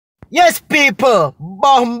Yes, people,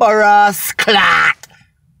 Bombaras clot.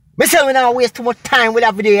 Me say we not waste too much time with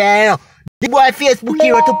that video, you know. The boy Facebook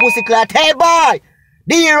hero to pussy clot. Hey boy,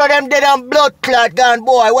 the hero them dead and blood clot gone,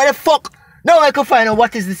 boy. Where the fuck? Now I can find out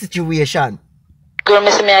what is the situation. Girl, me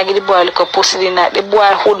say me I give the boy like a pussy in that. The boy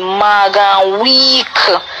hold mag and weak.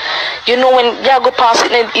 You know when you go past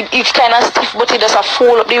it, it's kind of stiff, but it does a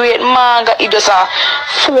fold up. The way it mag, it does a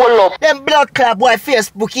fold up. Them blood clot boy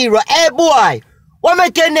Facebook hero. Hey boy, what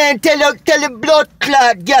make your name tell the blood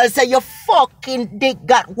clot girl say your fucking dick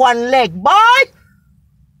got one leg, boy?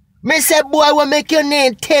 Me say boy, what make your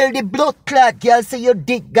name tell the blood clot girl say your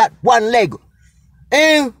dick got one leg?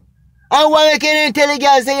 Eh? And what make your name tell the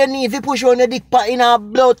girl say you need to push on the dick part in a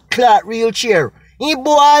blood clot wheelchair? Eh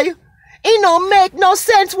boy? It don't make no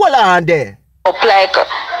sense what on there. Up like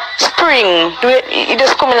spring. It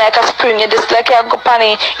just coming like a spring. You just like a go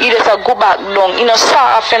panny, it just a go back down. You know,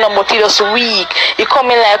 soft, you know, but it just weak. It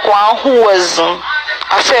coming like one hose.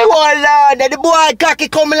 I say, hold on, the boy cocky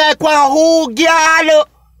coming like one who girl.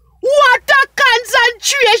 What a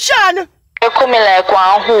concentration! It coming like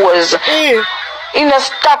one hose. You know,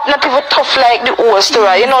 stop not even tough like the hose to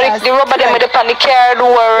her. You know, the rubber them with the pan the car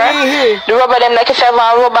door. The rubber them like if you have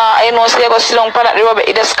a rubber, you know, so you go sit down pan the rubber,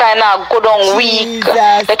 it just kind of go down weak.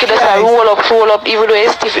 Like it just roll up, even though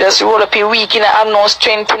it's stiff, it just roll up, you weak, you know, have no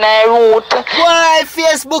strength in the root. Why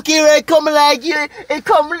Facebook here it come like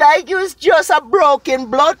you, it's just a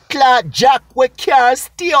broken blood clot jack we can't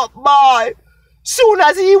stay up, boy. Soon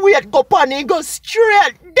as he wait go pan, he go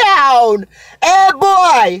straight down. Hey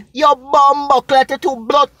boy, your bum buckler to two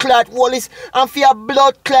blood clot wallis and for your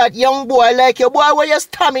blood clot young boy like your boy where you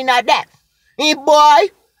stamina that. Hey boy,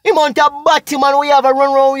 he want a batty man we have a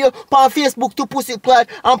run around you on Facebook to pussy clot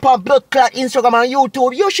and on blood clot Instagram and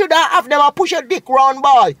YouTube. You should have them a push your dick round,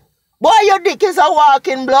 boy. Boy, your dick is a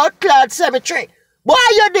walking blood clot cemetery. Boy,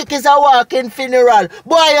 your dick is a walking funeral.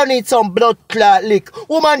 Boy, you need some blood clot lick.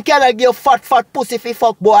 Woman cannot give fat pussy fi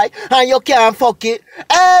fuck, boy, and you can't fuck it.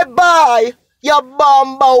 Hey, boy, your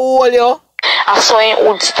bamba hole, yo. I saw him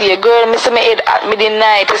would stay. Girl, me say me head at me the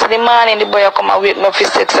night. It's the morning the boy come and wake me up for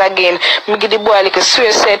sex again. Me give the boy like a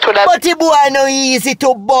suicide to that. But the boy no easy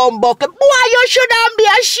to bumbuck. Boy, you shouldn't be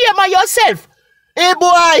ashamed of yourself. Hey,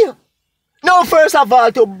 boy. No, first of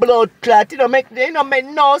all, to blood clot, it don't make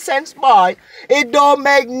no sense, boy. It don't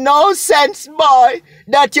make no sense, boy,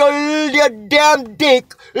 that your damn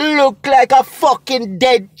dick look like a fucking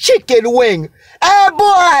dead chicken wing. Hey,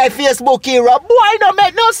 boy, Facebook hero, boy, it don't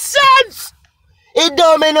make no sense. It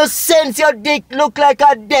don't make no sense your dick look like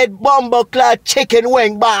a dead bumbo clot chicken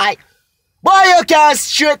wing, boy. Boy, you can't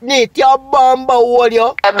straighten it, your bumbo hole,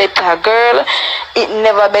 yo. Better, girl. It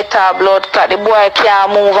never better blood clot. The boy can't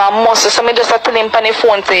move and muscle. So me just tell him on the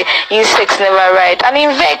phone say his sex never right. And he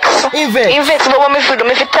vex. He vex, but when me feel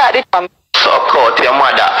me talk it. Suck out your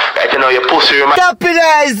mother. Right now your pussy remind. Stop it,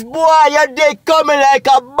 eyes, boy. Your dick coming like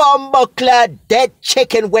a bumbo clot dead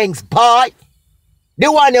chicken wings, boy.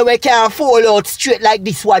 The one that we can't fall out straight like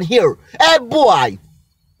this one here. Hey, boy.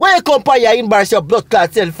 When you come here, embarrass your blood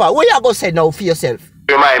clot self, what you going to say now for yourself?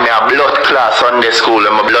 Remind me of blood class Sunday school.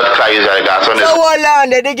 I'm a blood class usually got Sunday school. So hold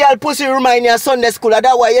on, the girl pussy remind you of Sunday school. That's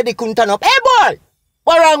why you couldn't turn up. Hey boy,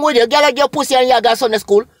 what wrong with you? Girl like your pussy and you got Sunday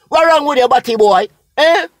school. What wrong with your body, boy?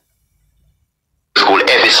 Eh? School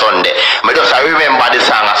every Sunday. I just remember the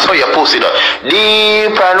song. I saw your pussy though.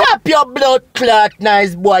 Deep and Stop your blood clot,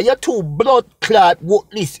 nice boy. You're too blood clot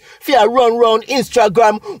worthless. If you run round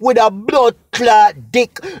Instagram with a blood clot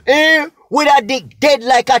dick, eh? With a dick dead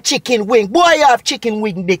like a chicken wing. Boy, you have chicken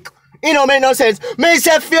wing dick. It don't make no sense. Me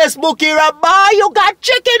say Facebook here, boy, you got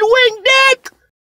chicken wing dick.